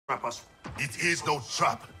trap us. It is no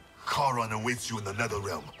trap. Charon awaits you in the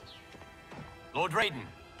Netherrealm. Lord Raiden,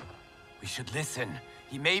 we should listen.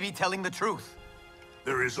 He may be telling the truth.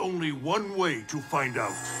 There is only one way to find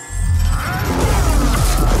out.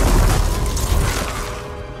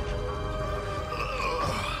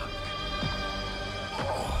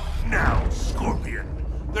 Now, Scorpion,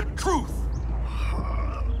 the truth!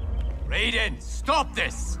 Raiden, stop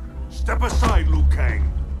this! Step aside, Liu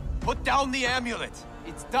Kang. Put down the amulet.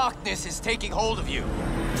 Its darkness is taking hold of you.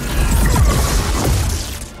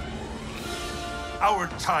 Our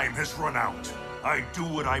time has run out. I do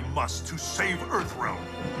what I must to save Earthrealm.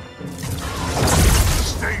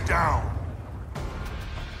 Stay down.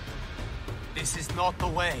 This is not the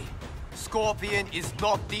way. Scorpion is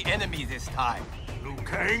not the enemy this time. Liu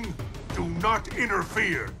Kang, do not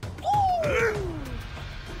interfere.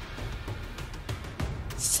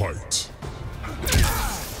 Fight.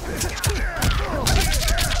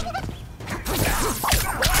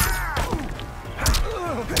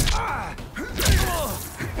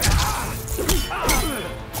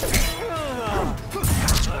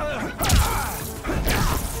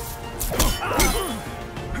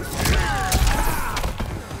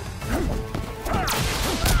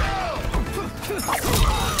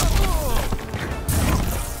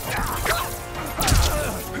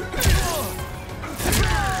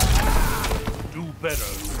 Do better,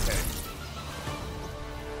 Liu Kang.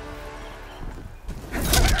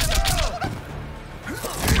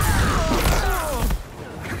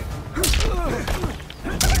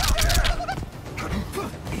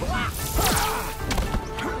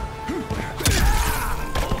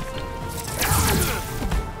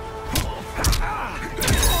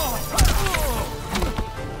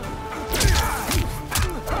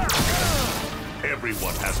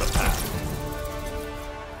 Everyone has a path.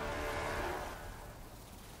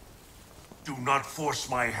 Do not force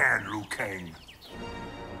my hand, Liu Kang.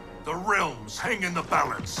 The realms hang in the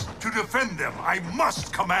balance. To defend them, I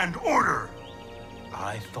must command order.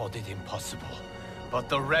 I thought it impossible, but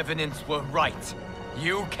the Revenants were right.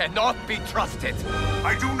 You cannot be trusted.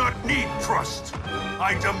 I do not need trust.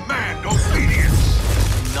 I demand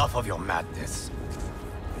obedience. Enough of your madness.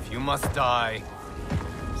 If you must die,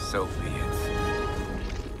 so be it.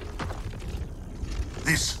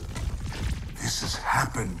 This has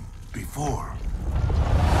happened before.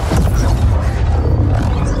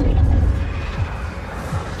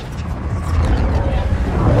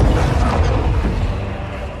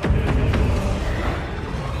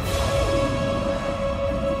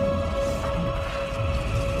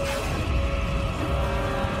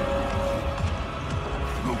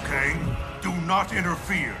 Liu Kang, do not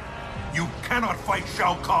interfere. You cannot fight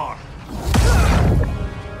Shao Kahn.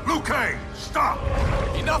 Liu Kang, stop!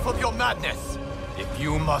 Enough of your madness! If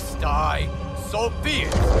you must die, so be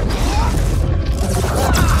it!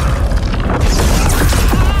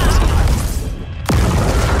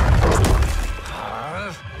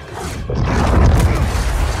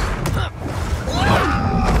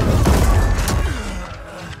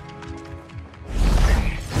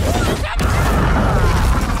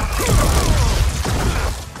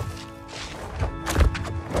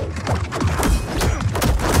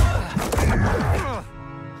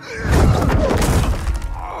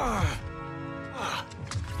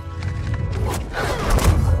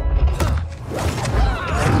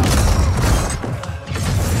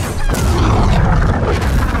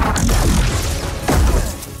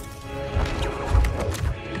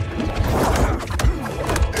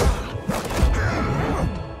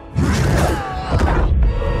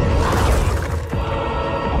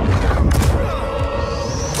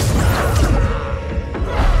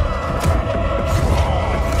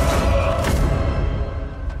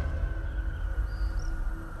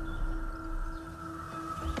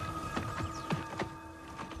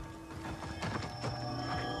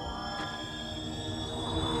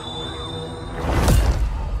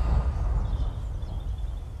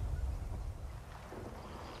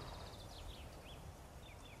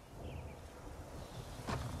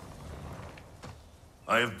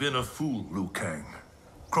 I have been a fool, Liu Kang.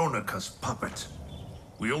 Kronika's puppet.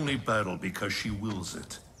 We only battle because she wills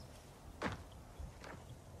it.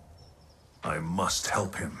 I must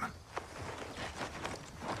help him.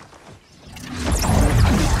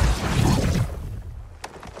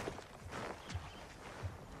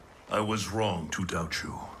 I was wrong to doubt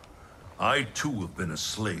you. I too have been a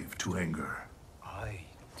slave to anger. I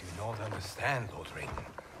do not understand, Lord Raiden.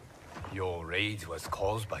 Your rage was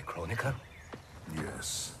caused by Kronika?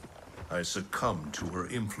 Yes, I succumbed to her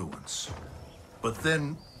influence. But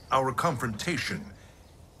then, our confrontation,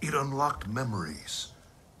 it unlocked memories.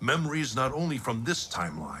 Memories not only from this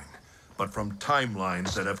timeline, but from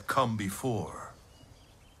timelines that have come before.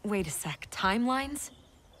 Wait a sec, timelines?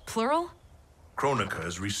 Plural? Kronika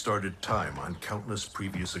has restarted time on countless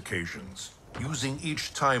previous occasions, using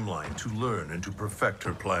each timeline to learn and to perfect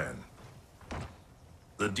her plan.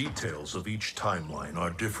 The details of each timeline are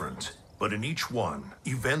different, but in each one,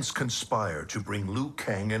 events conspire to bring Liu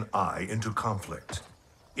Kang and I into conflict.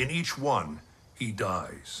 In each one, he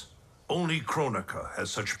dies. Only Kronika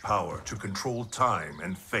has such power to control time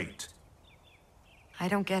and fate. I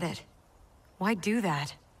don't get it. Why do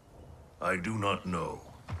that? I do not know.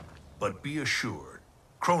 But be assured,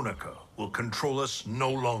 Kronika will control us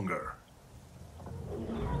no longer.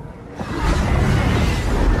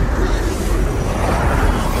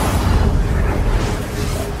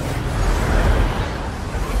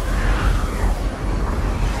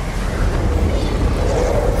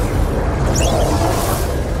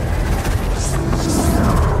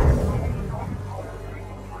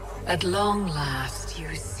 At long last,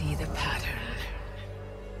 you see the pattern.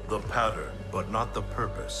 The pattern, but not the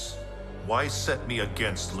purpose. Why set me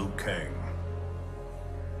against Liu Kang?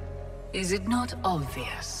 Is it not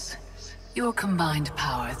obvious? Your combined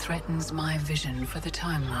power threatens my vision for the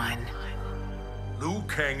timeline. Liu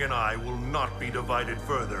Kang and I will not be divided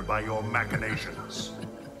further by your machinations.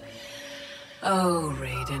 Oh,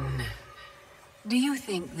 Raiden. Do you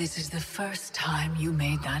think this is the first time you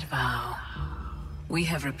made that vow? We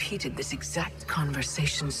have repeated this exact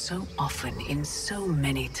conversation so often in so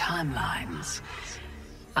many timelines.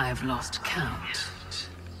 I've lost count.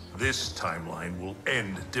 This timeline will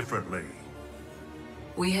end differently.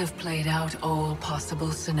 We have played out all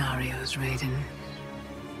possible scenarios, Raiden.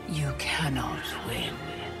 You cannot win.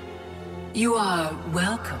 You are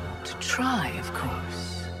welcome to try, of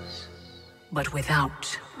course. But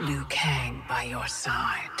without Liu Kang by your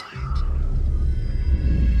side.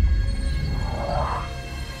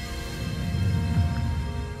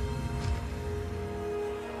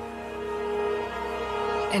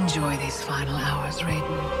 Enjoy these final hours,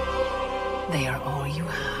 Raiden. They are all you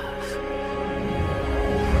have.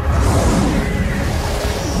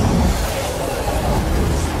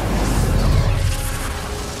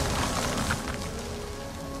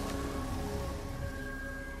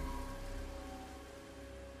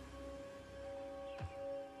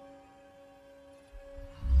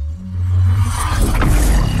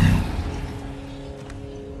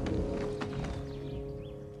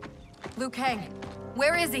 Liu Kang,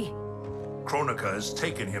 where is he? Kronika has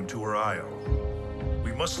taken him to her isle.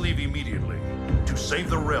 We must leave immediately to save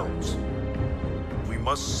the realms. We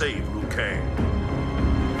must save Liu Kang.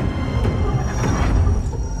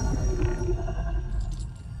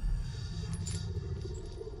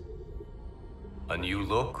 A new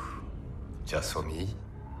look? Just for me?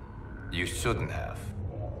 You shouldn't have.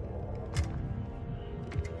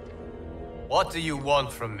 What do you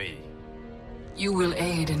want from me? You will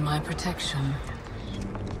aid in my protection.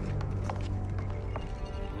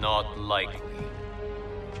 Not likely.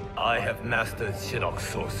 I have mastered Shinnok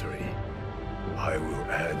sorcery. I will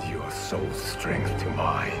add your soul strength to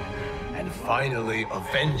mine, and finally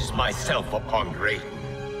avenge myself upon Raiden.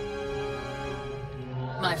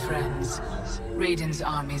 My friends, Raiden's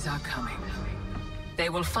armies are coming. They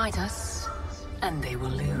will fight us, and they will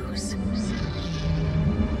lose.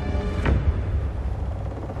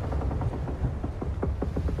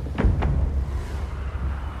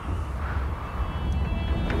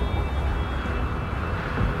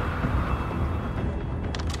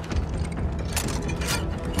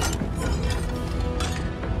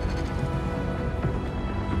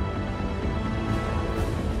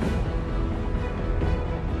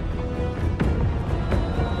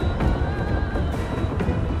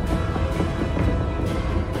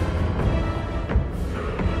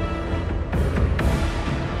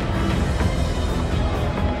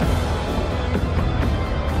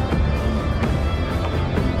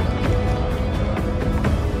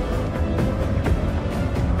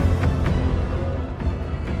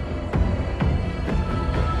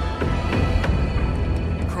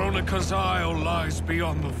 Kronika's Isle lies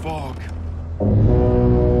beyond the fog.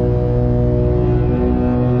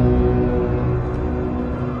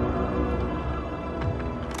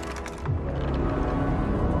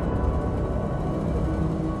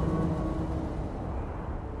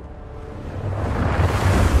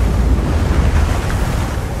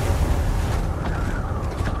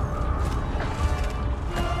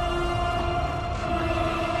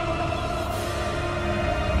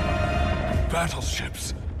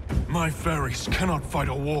 Battleships. My ferries cannot fight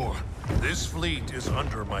a war. This fleet is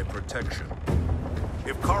under my protection.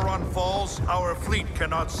 If Charon falls, our fleet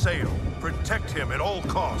cannot sail. Protect him at all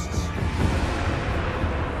costs.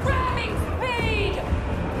 Ramming speed!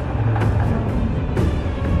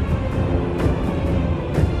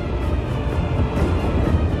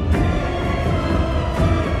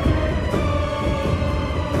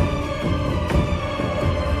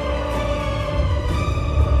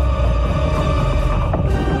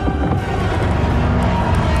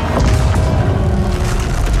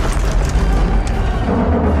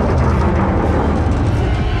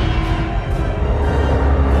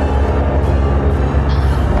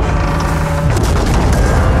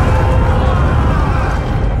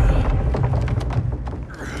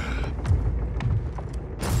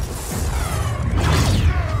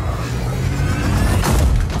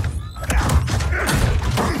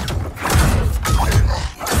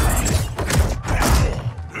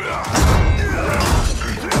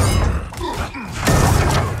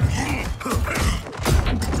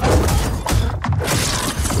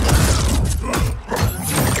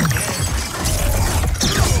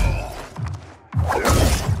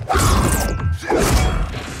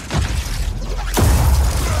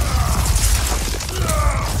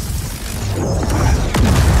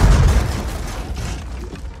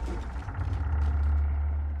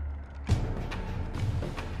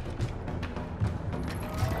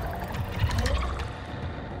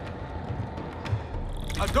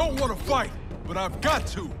 I don't want to fight, but I've got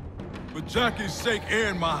to. For Jackie's sake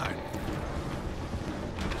and mine.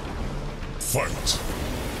 Fight.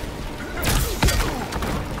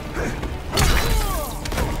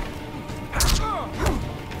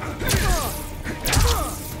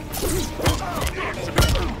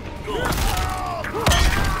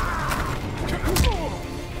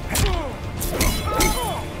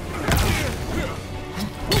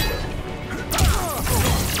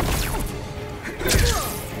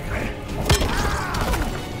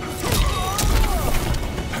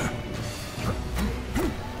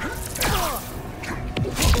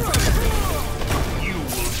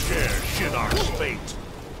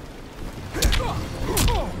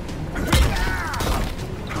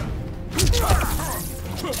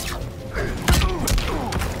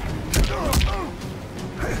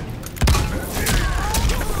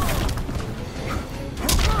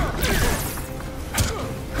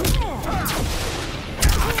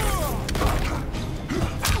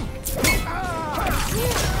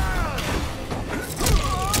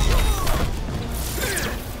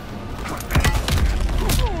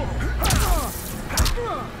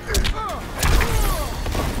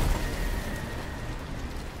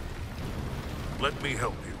 Let me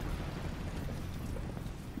help you.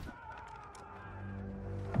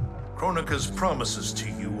 Kronika's promises to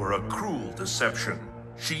you are a cruel deception.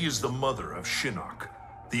 She is the mother of Shinnok,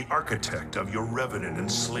 the architect of your Revenant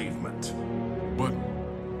enslavement. But...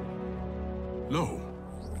 no.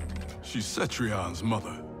 She's Cetrion's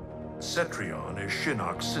mother. Cetrion is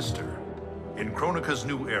Shinnok's sister. In Kronika's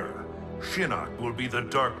new era, Shinnok will be the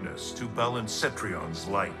darkness to balance Cetrion's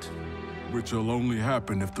light. Which will only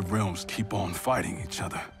happen if the realms keep on fighting each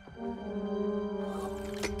other.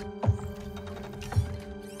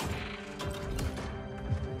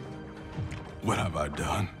 What have I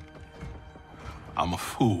done? I'm a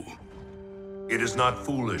fool. It is not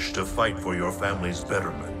foolish to fight for your family's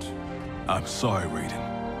betterment. I'm sorry,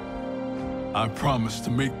 Raiden. I promise to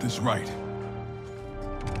make this right.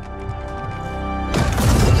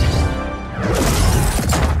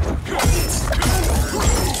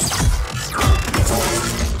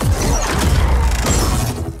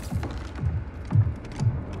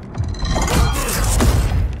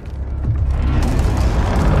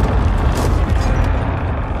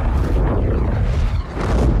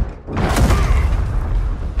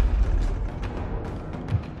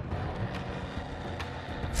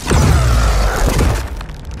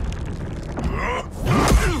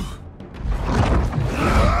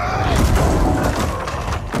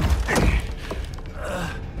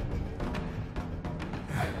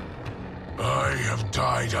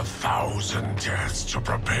 Died 1,000 deaths to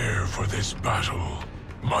prepare for this battle.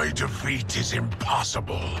 My defeat is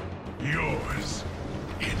impossible. Yours,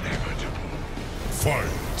 inevitable.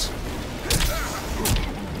 Fight!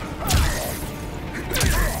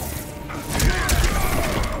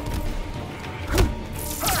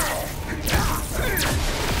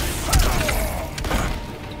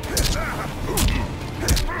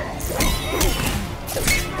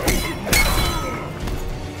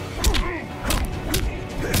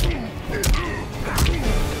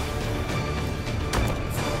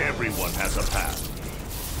 Everyone has a path.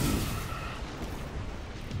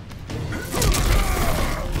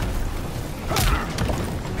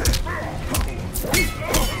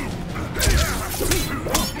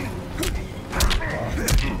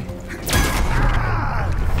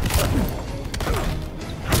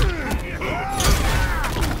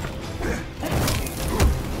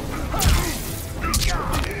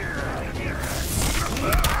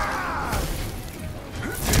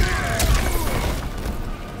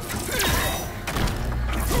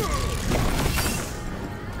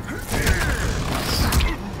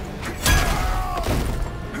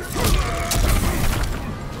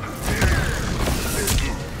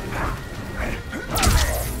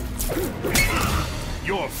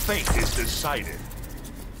 Your fate is decided.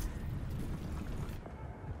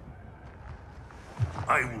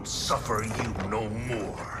 I will suffer you no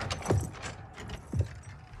more.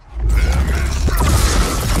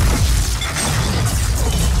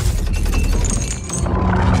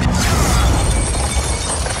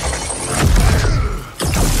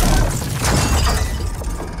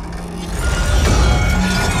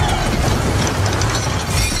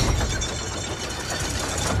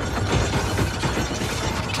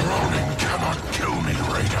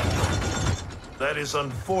 That is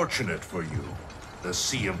unfortunate for you. The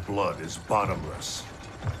sea of blood is bottomless.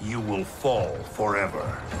 You will fall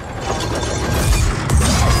forever.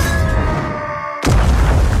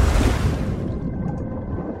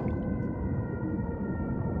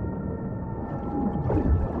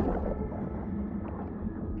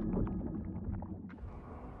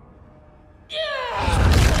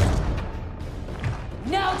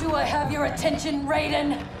 Now do I have your attention,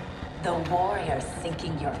 Raiden? The warriors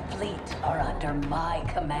sinking your fleet are under my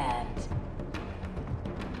command.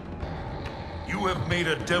 You have made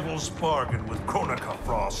a devil's bargain with Kronika,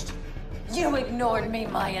 Frost. You ignored me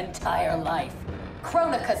my entire life.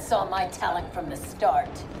 Kronika saw my talent from the start.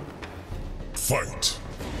 Fight.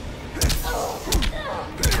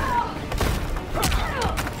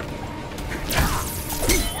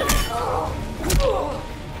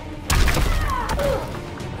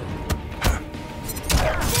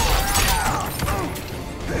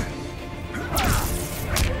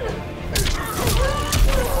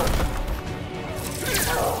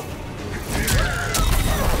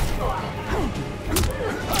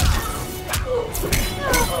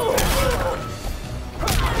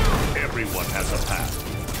 Everyone has a path.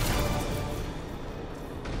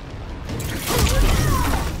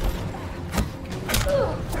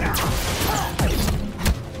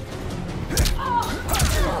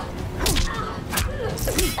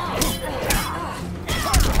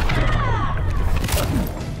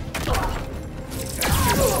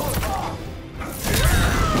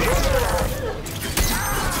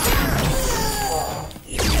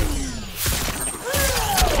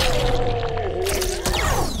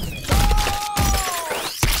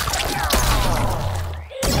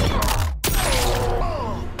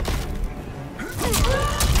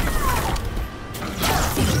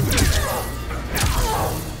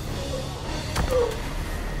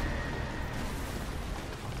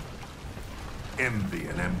 Envy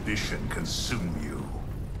and ambition consume you.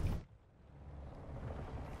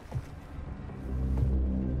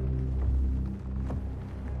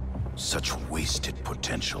 Such wasted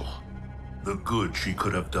potential. The good she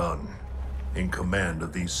could have done, in command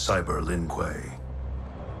of these Cyber Linque.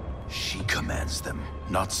 She commands them,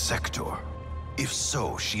 not Sector. If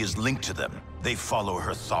so, she is linked to them. They follow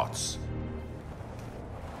her thoughts.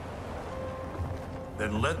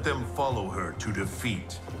 Then let them follow her to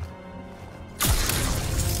defeat.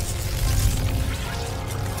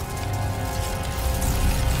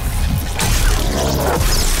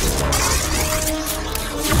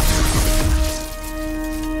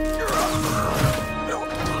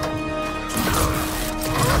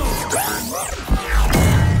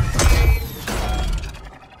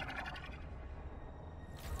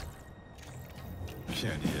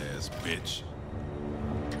 Candy ass bitch.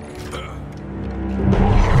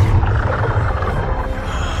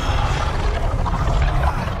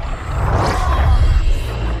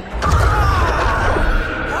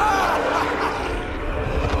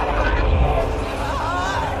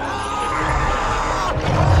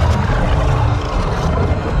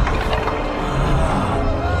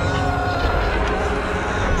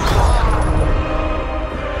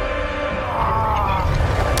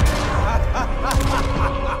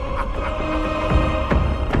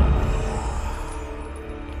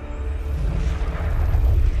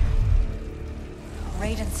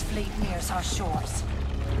 Raiden's fleet nears our shores.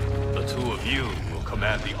 The two of you will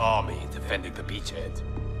command the army defending the beachhead.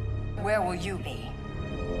 Where will you be?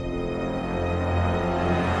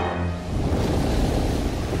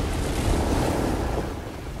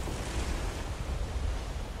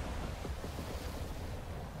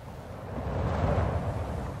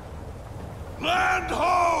 Land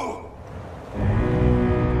ho!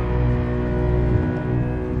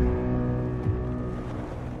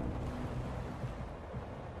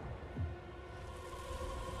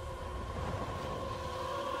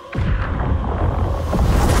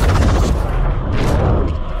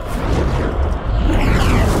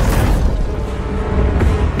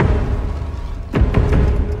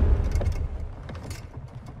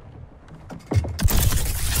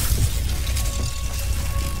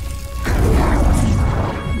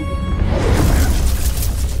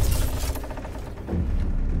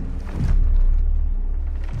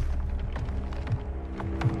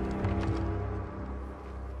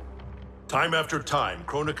 Time after time,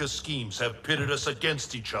 Kronika's schemes have pitted us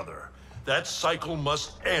against each other. That cycle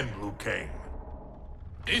must end, Liu Kang.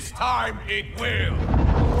 This time it will!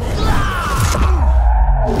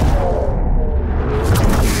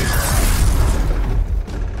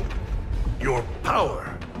 Your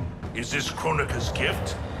power. Is this Kronika's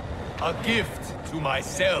gift? A gift to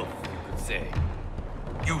myself, you could say.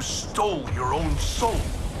 You stole your own soul.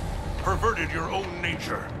 Perverted your own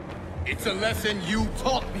nature. It's a lesson you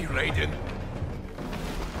taught me, Raiden.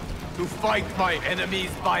 To fight my enemies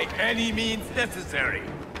by any means necessary.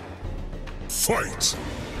 Fight!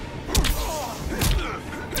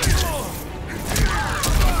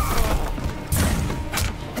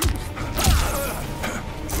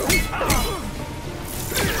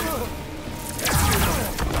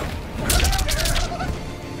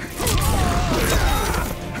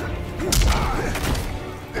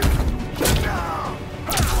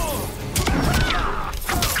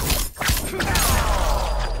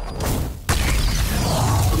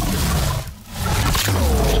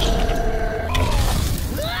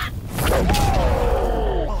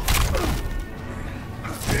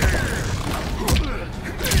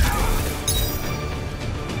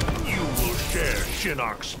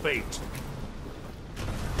 Shinnok's fate.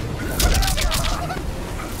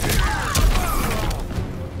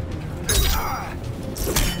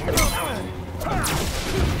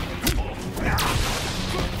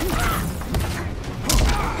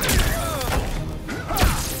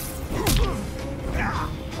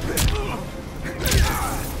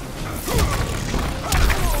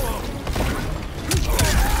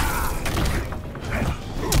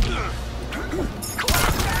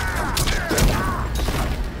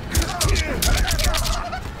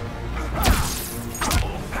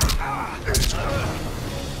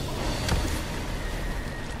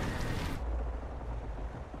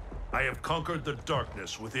 I have conquered the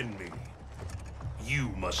darkness within me. You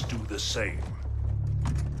must do the same.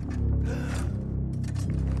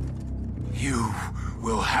 You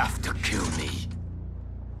will have to kill me.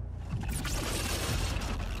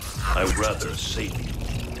 I'd rather save you.